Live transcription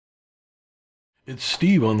It's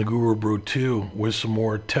Steve on the Guru Brew 2 with some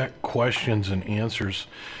more tech questions and answers.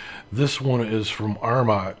 This one is from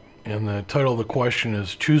Armot, and the title of the question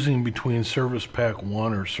is Choosing Between Service Pack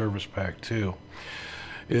 1 or Service Pack 2.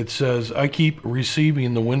 It says, I keep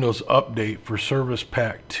receiving the Windows update for Service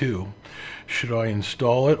Pack 2. Should I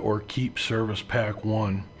install it or keep Service Pack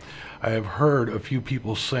 1? I have heard a few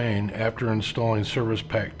people saying after installing Service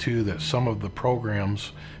Pack 2 that some of the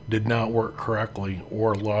programs did not work correctly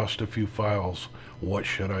or lost a few files. What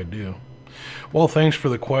should I do? Well, thanks for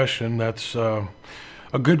the question. That's a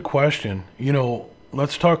good question.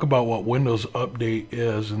 Let's talk about what Windows Update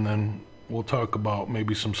is, and then we'll talk about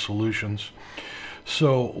maybe some solutions.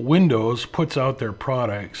 So Windows puts out their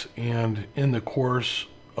products, and in the course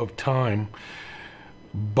of time,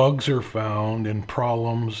 bugs are found and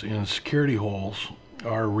problems and security holes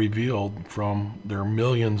are revealed from their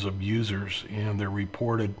millions of users, and they're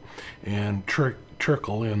reported and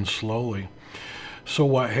trickle in slowly. So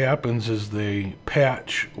what happens is they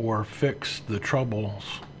patch or fix the troubles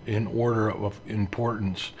in order of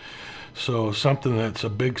importance. So something that's a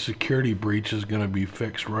big security breach is going to be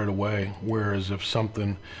fixed right away, whereas if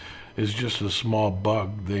something is just a small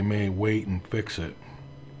bug, they may wait and fix it.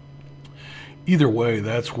 Either way,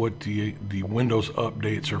 that's what the Windows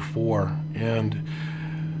updates are for. And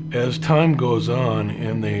as time goes on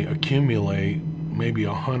and they accumulate maybe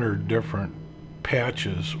 100 different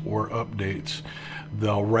patches or updates,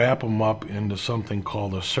 they'll wrap them up into something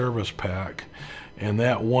called a service pack. And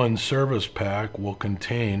that one service pack will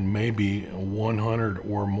contain maybe 100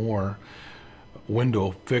 or more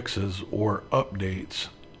window fixes or updates.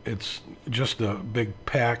 It's just a big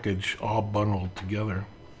package all bundled together.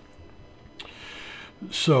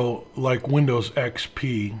 So, like Windows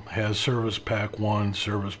XP has Service Pack 1,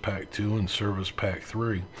 Service Pack 2, and Service Pack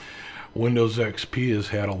 3. Windows XP has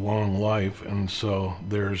had a long life, and so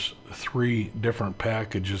there's 3 different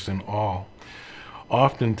packages in all.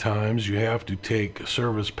 Oftentimes, you have to take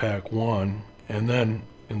Service Pack 1 and then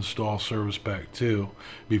install Service Pack 2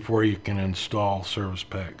 before you can install Service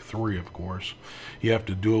Pack 3, of course. You have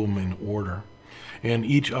to do them in order. And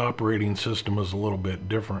each operating system is a little bit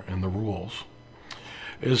different in the rules.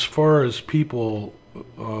 As far as people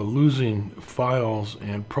losing files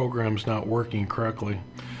and programs not working correctly,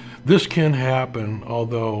 this can happen,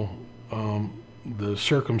 although the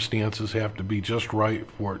circumstances have to be just right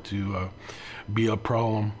for it to be a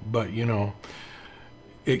problem. But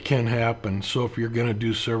it can happen. So if you're going to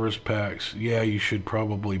do service packs, yeah, you should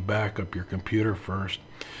probably back up your computer first.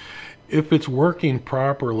 If it's working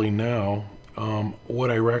properly now,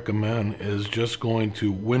 what I recommend is just going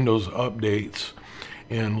to Windows Updates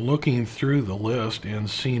and looking through the list and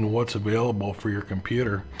seeing what's available for your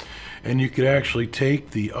computer. And you could actually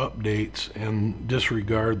take the updates and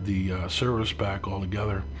disregard the service pack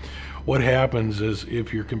altogether. What happens is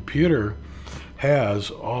if your computer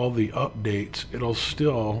has all the updates, it'll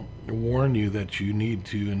still warn you that you need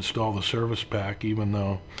to install the service pack, even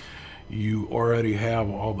though you already have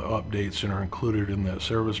all the updates that are included in that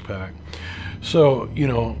service pack. So,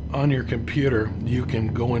 on your computer, you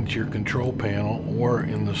can go into your control panel, or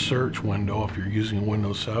in the search window, if you're using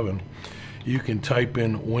Windows 7, you can type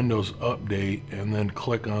in Windows Update and then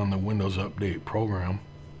click on the Windows Update program.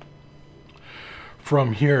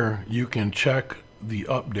 From here, you can check the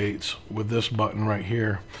updates with this button right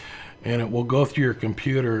here, and it will go through your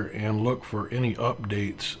computer and look for any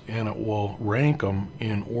updates, and it will rank them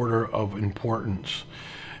in order of importance.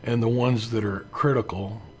 And the ones that are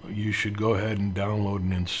critical, you should go ahead and download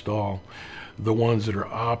and install. The ones that are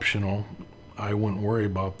optional, I wouldn't worry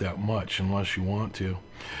about that much unless you want to.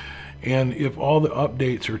 And if all the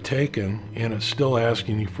updates are taken and it's still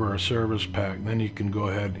asking you for a service pack, then you can go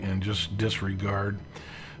ahead and just disregard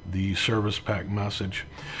the service pack message.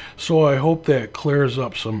 So I hope that clears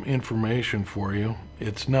up some information for you.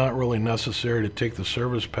 It's not really necessary to take the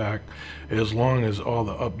service pack as long as all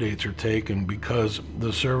the updates are taken, because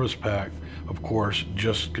the service pack, of course,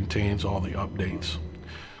 just contains all the updates.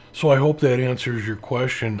 So I hope that answers your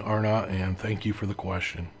question, Arnott, and thank you for the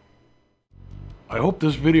question. I hope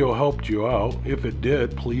this video helped you out. If it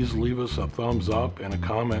did, please leave us a thumbs up and a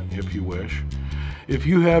comment if you wish. If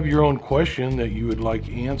you have your own question that you would like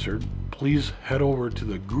answered, please head over to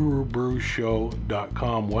the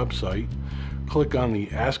gurubrewshow.com website, click on the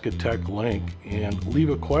Ask a Tech link, and leave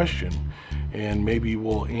a question, and maybe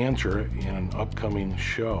we'll answer it in an upcoming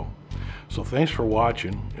show. So thanks for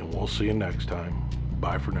watching, and we'll see you next time.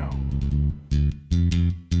 Bye for now.